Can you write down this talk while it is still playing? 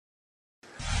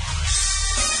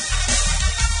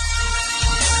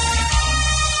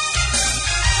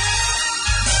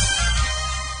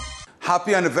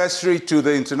Happy anniversary to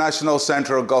the International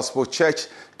Central Gospel Church.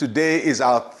 Today is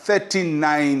our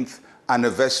 39th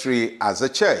anniversary as a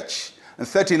church. And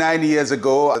 39 years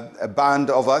ago, a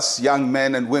band of us, young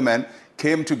men and women,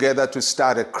 came together to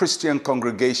start a Christian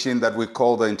congregation that we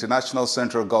call the International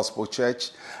Central Gospel Church.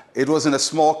 It was in a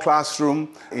small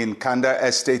classroom in Kanda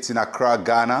Estates in Accra,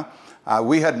 Ghana.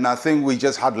 We had nothing. We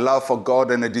just had love for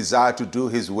God and a desire to do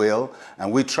His will.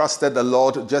 And we trusted the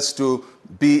Lord just to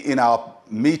be in our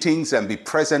meetings and be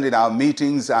present in our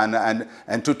meetings and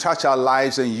to touch our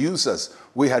lives and use us.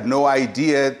 We had no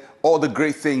idea all the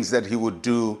great things that He would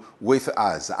do with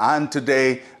us. And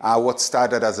today, what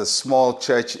started as a small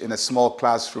church in a small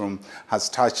classroom has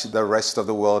touched the rest of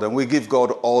the world. And we give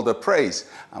God all the praise.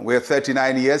 And we're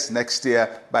 39 years. Next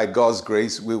year, by God's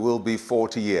grace, we will be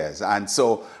 40 years. And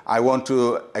so I want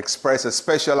to express a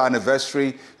special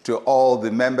anniversary to all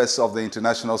the members of the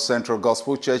International Central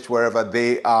Gospel Church, wherever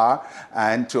they are,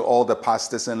 and to all the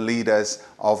pastors and leaders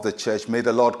of the church. May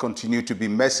the Lord continue to be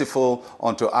merciful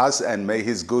unto us, and may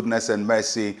His goodness and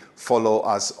mercy follow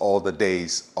us all the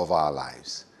days of our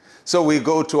lives. So we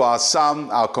go to our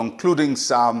psalm, our concluding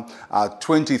psalm,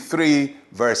 23,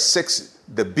 verse 6,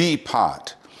 the B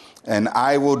part. And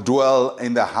I will dwell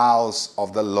in the house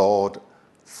of the Lord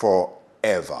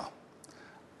forever.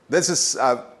 This is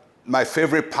my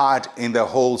favorite part in the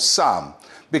whole psalm,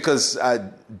 because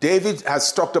David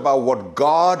has talked about what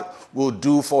God will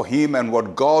do for him and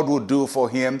what God will do for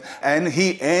him, and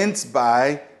he ends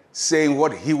by saying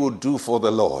what he will do for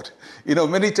the Lord. You know,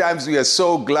 many times we are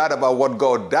so glad about what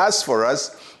God does for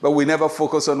us, but we never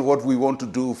focus on what we want to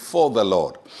do for the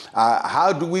Lord.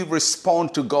 How do we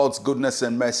respond to God's goodness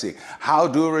and mercy? How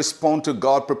do we respond to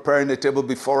God preparing the table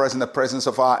before us in the presence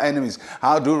of our enemies?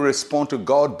 How do we respond to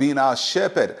God being our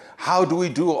shepherd? How do we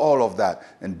do all of that?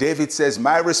 And David says,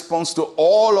 my response to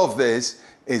all of this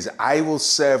is I will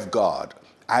serve God.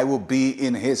 I will be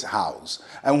in His house.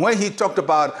 And when he talked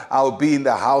about I will be in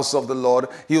the house of the Lord,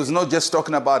 he was not just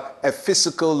talking about a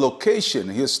physical location.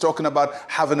 He was talking about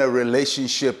having a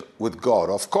relationship with God.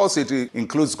 Of course, it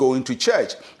includes going to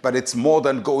church, but it's more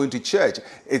than going to church.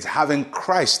 It's having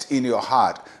Christ in your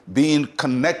heart, being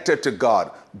connected to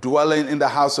God, dwelling in the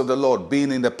house of the Lord,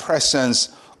 being in the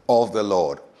presence of the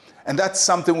Lord. And that's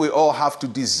something we all have to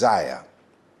desire.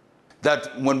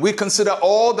 That when we consider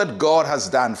all that God has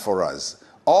done for us,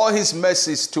 all His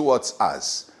mercies towards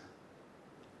us,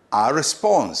 our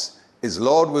response is,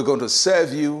 Lord, we're going to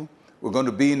serve You. We're going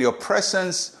to be in Your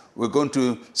presence. We're going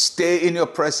to stay in Your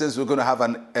presence. We're going to have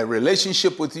a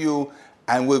relationship with You,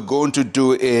 and we're going to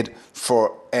do it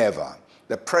forever.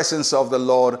 The presence of the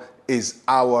Lord is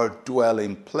our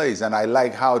dwelling place. And I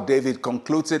like how David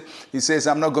concludes it. He says,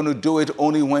 I'm not going to do it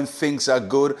only when things are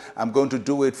good. I'm going to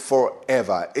do it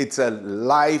forever. It's a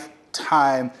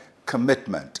lifetime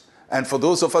commitment. And for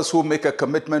those of us who make a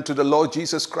commitment to the Lord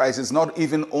Jesus Christ, it's not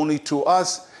even only to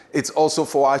us, it's also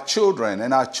for our children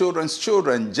and our children's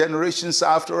children, generations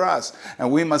after us. And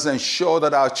we must ensure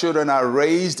that our children are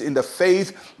raised in the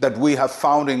faith that we have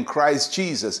found in Christ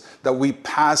Jesus, that we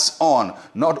pass on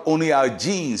not only our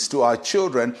genes to our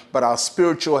children, but our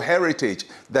spiritual heritage,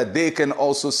 that they can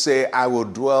also say, I will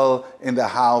dwell in the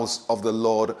house of the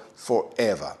Lord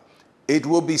forever. It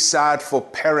will be sad for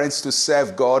parents to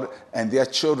serve God and their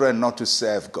children not to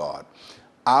serve God.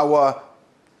 Our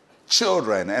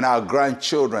children and our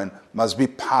grandchildren must be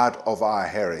part of our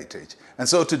heritage. And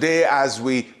so today, as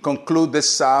we conclude this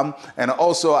psalm, and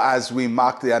also as we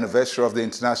mark the anniversary of the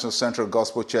International Central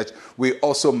Gospel Church, we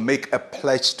also make a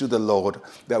pledge to the Lord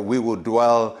that we will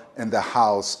dwell in the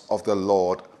house of the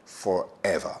Lord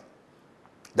forever.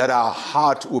 That our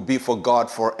heart will be for God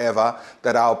forever,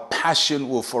 that our passion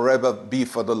will forever be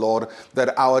for the Lord,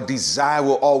 that our desire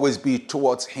will always be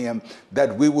towards Him,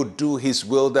 that we will do His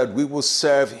will, that we will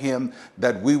serve Him,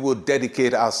 that we will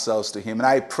dedicate ourselves to Him. And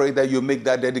I pray that you make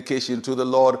that dedication to the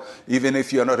Lord, even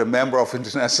if you're not a member of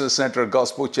International Central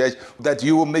Gospel Church, that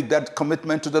you will make that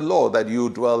commitment to the Lord, that you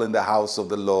dwell in the house of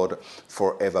the Lord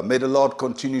forever. May the Lord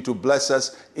continue to bless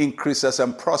us, increase us,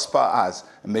 and prosper us,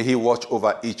 and may He watch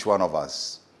over each one of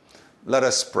us. Let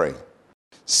us pray.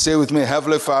 Say with me,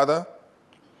 Heavenly Father,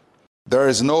 there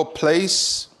is no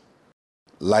place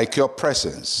like Your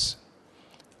presence.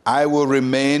 I will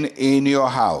remain in Your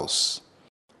house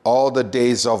all the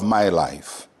days of my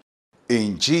life.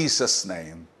 In Jesus'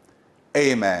 name,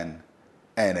 amen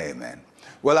and amen.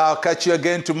 Well, I'll catch you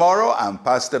again tomorrow. I'm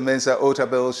Pastor Mensa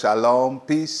Otabil. Shalom,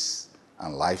 peace,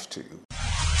 and life to you.